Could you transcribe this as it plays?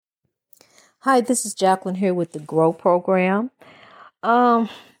Hi, this is Jacqueline here with the Grow Program. Um,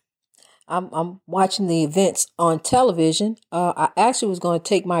 I'm watching the events on television. I actually was going to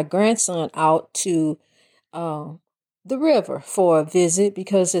take my grandson out to um, the river for a visit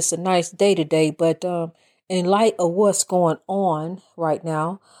because it's a nice day today. But in light of what's going on right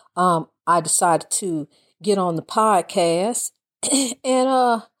now, I decided to get on the podcast, and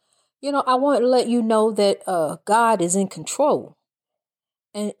I want to let you know that God is in control,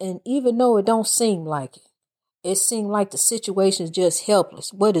 and even though it don't seem like it. It seemed like the situation is just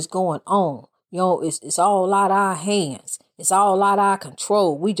helpless. What is going on? It's all out of our hands. It's all out of our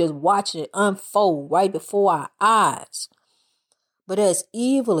control. We just watching it unfold right before our eyes. But as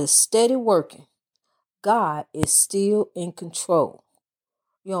evil is steady working, God is still in control.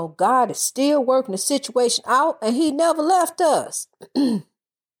 God is still working the situation out, and He never left us.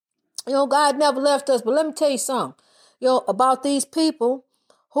 God never left us. But let me tell you something, about these people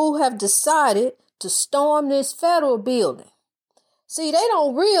who have decided to storm this federal building. See, they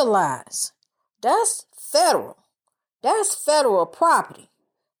don't realize that's federal. That's federal property.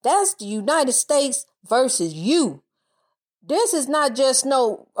 That's the United States versus you. This is not just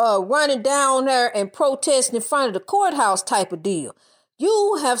no running down there and protesting in front of the courthouse type of deal.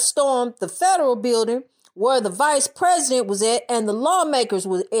 You have stormed the federal building where the vice president was at and the lawmakers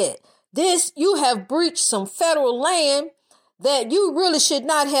was at. You have breached some federal land that you really should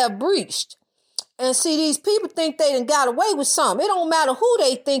not have breached. And see, these people think they done got away with something. It don't matter who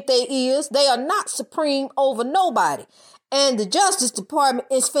they think they is. They are not supreme over nobody. And the Justice Department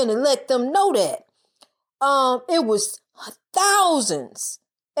is finna let them know that. It was thousands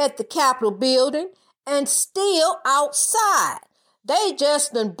at the Capitol building and still outside. They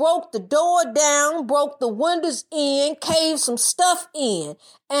just done broke the door down, broke the windows in, caved some stuff in,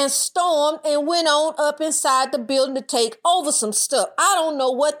 and stormed and went on up inside the building to take over some stuff. I don't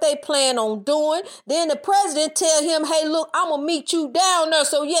know what they plan on doing. Then the president tell him, hey, look, I'm going to meet you down there.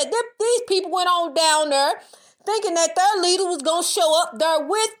 So, yeah, these people went on down there thinking that their leader was going to show up there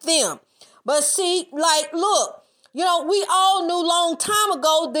with them. But see, look. We all knew long time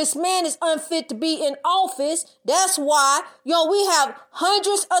ago this man is unfit to be in office. That's why, we have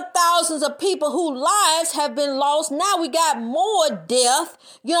hundreds of thousands of people whose lives have been lost. Now we got more death,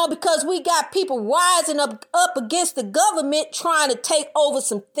 because we got people rising up against the government trying to take over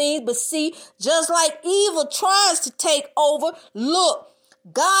some things. But see, just like evil tries to take over, look,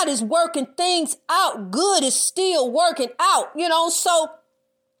 God is working things out. Good is still working out, so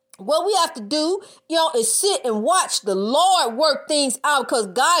what we have to do, is sit and watch the Lord work things out because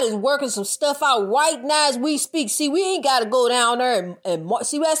God is working some stuff out right now as we speak. See, we ain't got to go down there and march.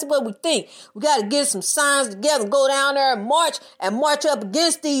 See, that's what we think. We got to get some signs together, go down there and march up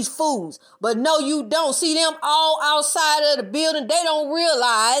against these fools. But no, you don't. See them all outside of the building. They don't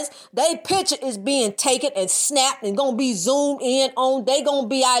realize their picture is being taken and snapped and going to be zoomed in on. They going to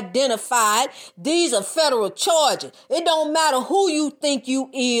be identified. These are federal charges. It don't matter who you think you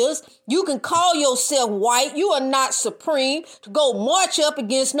is. You can call yourself white. You are not supreme to go march up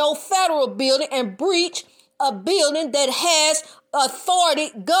against no federal building and breach a building that has authority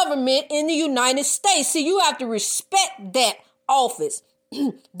government in the United States. See, you have to respect that office.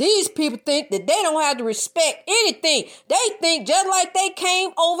 These people think that they don't have to respect anything. They think just like they came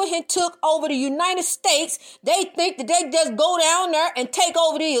over and took over the United States, they think that they just go down there and take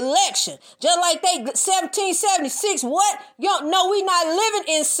over the election. Just like they 1776. What? No, we not living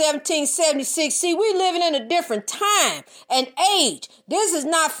in 1776. See, we living in a different time and age. This is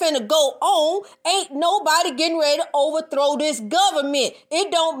not finna go on. Ain't nobody getting ready to overthrow this government.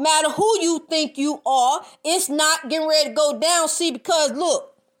 It don't matter who you think you are. It's not getting ready to go down. See, because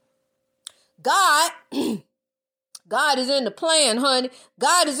look, God is in the plan, honey.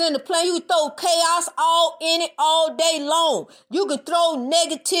 God is in the plan. You can throw chaos all in it all day long. You can throw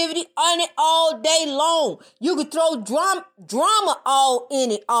negativity on it all day long. You can throw drama all in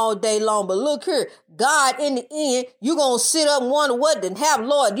it all day long. But look here, God, in the end, you're going to sit up and wonder what didn't happen,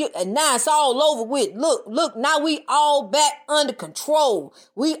 Lord. And now it's all over with. Look, now we all back under control.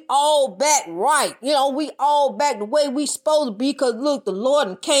 We all back right. We all back the way we supposed to be because, look, the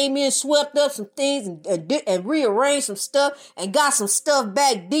Lord came in, swept up some things and rearranged some stuff and got some stuff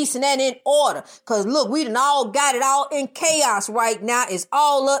back decent and in order. Because, look, we done all got it all in chaos right now. It's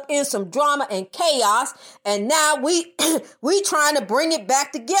all up in some drama and chaos. And now we trying to bring it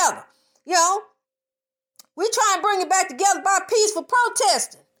back together. We try and bring it back together by peaceful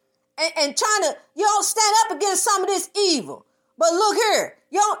protesting and trying to, stand up against some of this evil. But look here,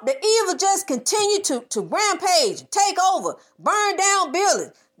 the evil just continue to rampage, take over, burn down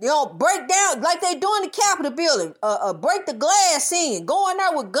buildings, break down like they do in the Capitol building, break the glass in, going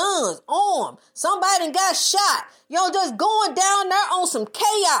there with guns, armed. Somebody got shot. Just going down there on some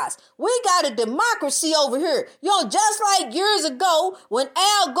chaos. We got a democracy over here. Just like years ago when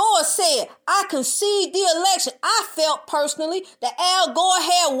Al Gore said, I concede the election. I felt personally that Al Gore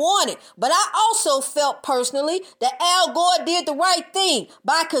had won it. But I also felt personally that Al Gore did the right thing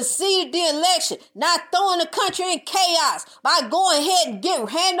by conceding the election, not throwing the country in chaos, by going ahead and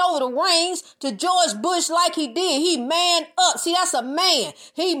hand over the reins to George Bush like he did. He man up. See, that's a man.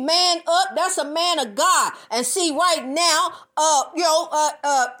 He man up. That's a man of God. And see, right now,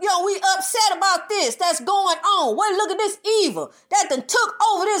 we upset about this that's going on. Well, look at this evil that done took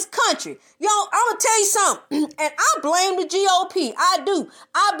over this country. I'm gonna tell you something, and I blame the GOP. I do.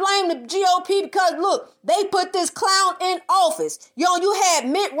 I blame the GOP because look, they put this clown in office. You had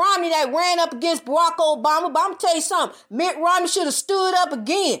Mitt Romney that ran up against Barack Obama, but I'm gonna tell you something. Mitt Romney should have stood up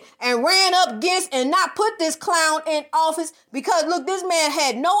again and ran up against and not put this clown in office because look, this man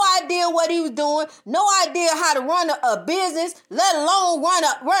had no idea what he was doing, no idea how to run a business, let alone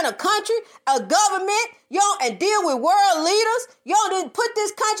run a country, a government, and deal with world leaders. Didn't put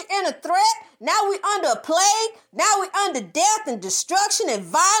this country in a threat. Now we under a plague. Now we under death and destruction and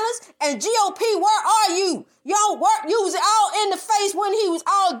violence. And GOP, where are you? You was all in the face when he was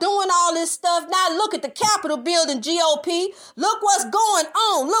all doing all this stuff. Now look at the Capitol building, GOP. Look what's going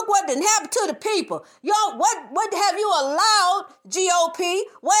on. Look what done happened to the people. What have you allowed, GOP?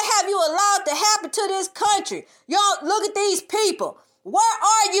 What have you allowed to happen to this country? Look at these people. Where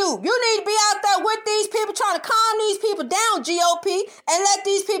are you? You need to be out there with these people, trying to calm these people down, GOP, and let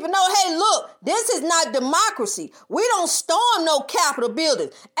these people know, hey, look, this is not democracy. We don't storm no Capitol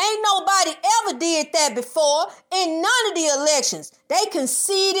buildings. Ain't nobody ever did that before in none of the elections. They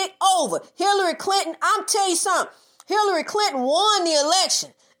conceded over. Hillary Clinton, I'm telling you something. Hillary Clinton won the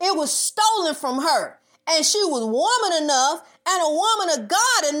election. It was stolen from her. And she was woman enough and a woman of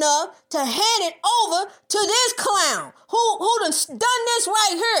God enough to hand it over to this clown who done this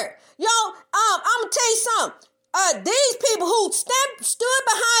right here. I'm going to tell you something. These people who stood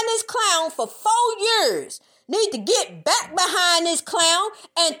behind this clown for 4 years need to get back behind this clown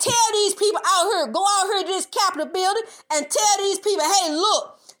and tell these people go out here to this Capitol building and tell these people, hey,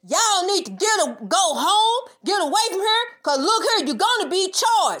 look, y'all need to go home, get away from here, because look here, you're going to be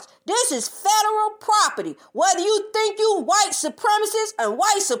charged. This is federal property. Whether you think you white supremacists and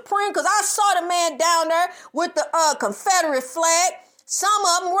white supreme, because I saw the man down there with the Confederate flag. Some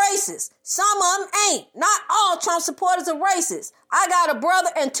of them racist. Some of them ain't. Not all Trump supporters are racist. I got a brother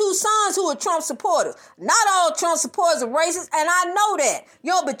and 2 sons who are Trump supporters. Not all Trump supporters are racist, and I know that.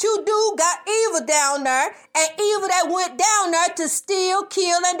 But you do got evil down there, and evil that went down there to steal,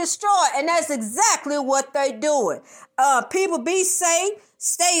 kill, and destroy. And that's exactly what they're doing. People be safe,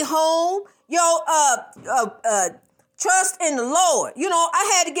 stay home, trust in the Lord.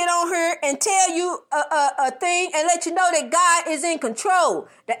 I had to get on here and tell you a thing and let you know that God is in control.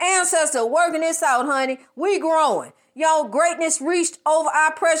 The ancestors are working this out, honey. We growing. Greatness reached over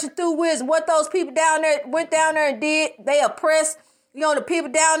oppression through wisdom. What those people down there went down there and did, they oppressed, the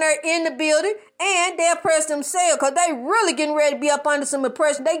people down there in the building, and they oppressed themselves because they really getting ready to be up under some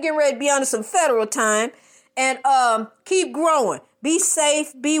oppression. They getting ready to be under some federal time. And keep growing. Be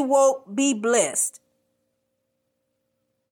safe, be woke, be blessed.